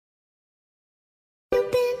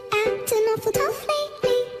awful tough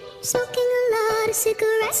lately, smoking a lot of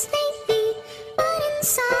cigarettes lately, but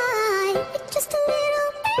inside, it's just a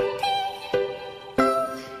little baby.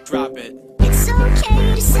 Drop it. It's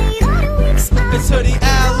okay to say that a weak spot. It's Hoodie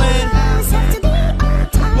Allen. Have to be on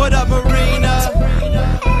top. What up, Marina?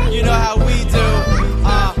 You know how we do.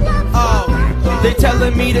 They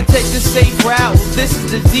telling me to take the safe route. This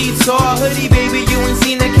is the detour. Hoodie, baby, you ain't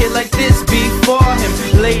seen a kid like this before him.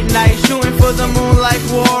 Late night shooting for the moon like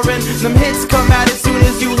Warren. Them hits come out as soon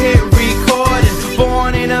as you hit recording.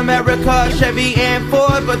 Born in America, Chevy and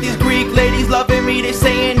Ford, but these Greek ladies loving me. They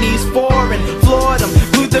saying he's foreign. Floored them,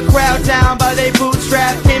 glued the crowd down by they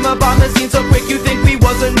bootstrap. Came up on the scene so quick you think we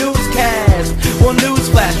was a newscast. Well,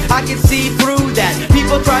 newsflash, I can see through that.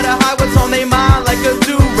 People try to hide what's on their mind like a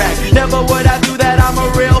do-rag. Never would I do that, I'm a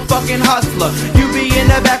real fucking hustler. You be in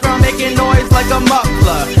the background making noise like a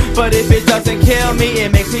muffler, but if it doesn't kill me, it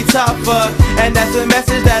makes me tougher. And that's the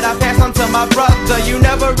message that I pass on to my brother. You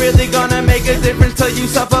never really gonna make a difference till you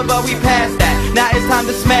suffer, but we passed that. Now it's time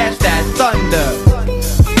to smash that thunder.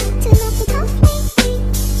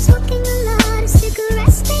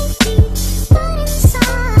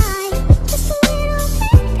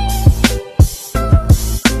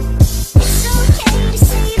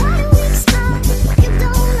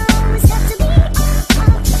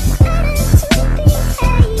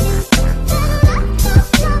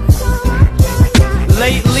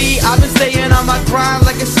 Lately, I've been staying on my grind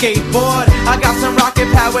like a skateboard. I got some rocket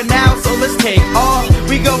power now, so let's take off.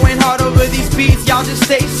 We going hard over these beats, y'all just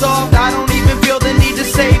stay soft. I don't even feel the need to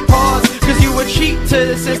say pause, cause you were cheap to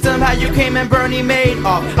the system, how you came and Bernie made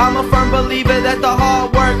off. I'm a firm believer that the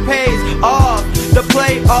hard work pays off. The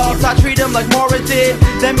playoffs, I treat them like Mora did.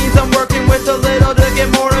 That means I'm working with a little to get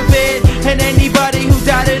more of it. And anybody who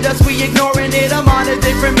doubted us, we ignoring it. I'm on a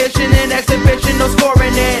different mission, an exhibition, no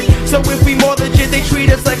scoring it. So if we more legit, they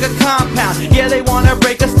treat us like a compound. Yeah, they wanna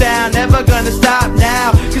break us down, never gonna stop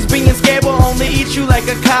now. Cause being scared will only eat you like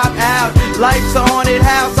a cop out. Life's a haunted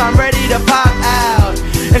house, I'm ready to pop out.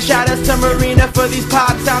 And shout outs to Marina for these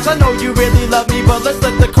pop sounds. I know you really love me, but let's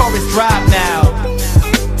let the chorus drop now.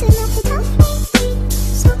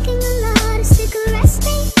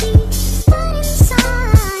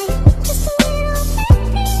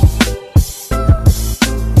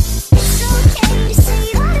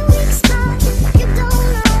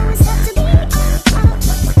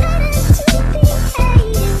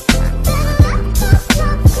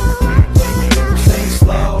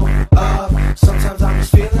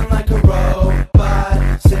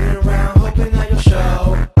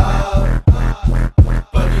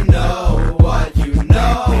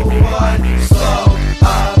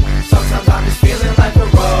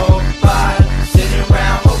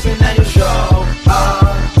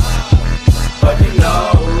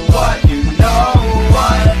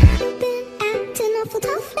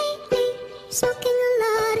 Smoking a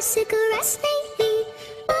lot of cigarettes lately,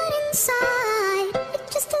 but inside, it's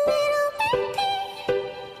just a little baby.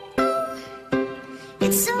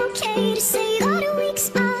 It's okay to say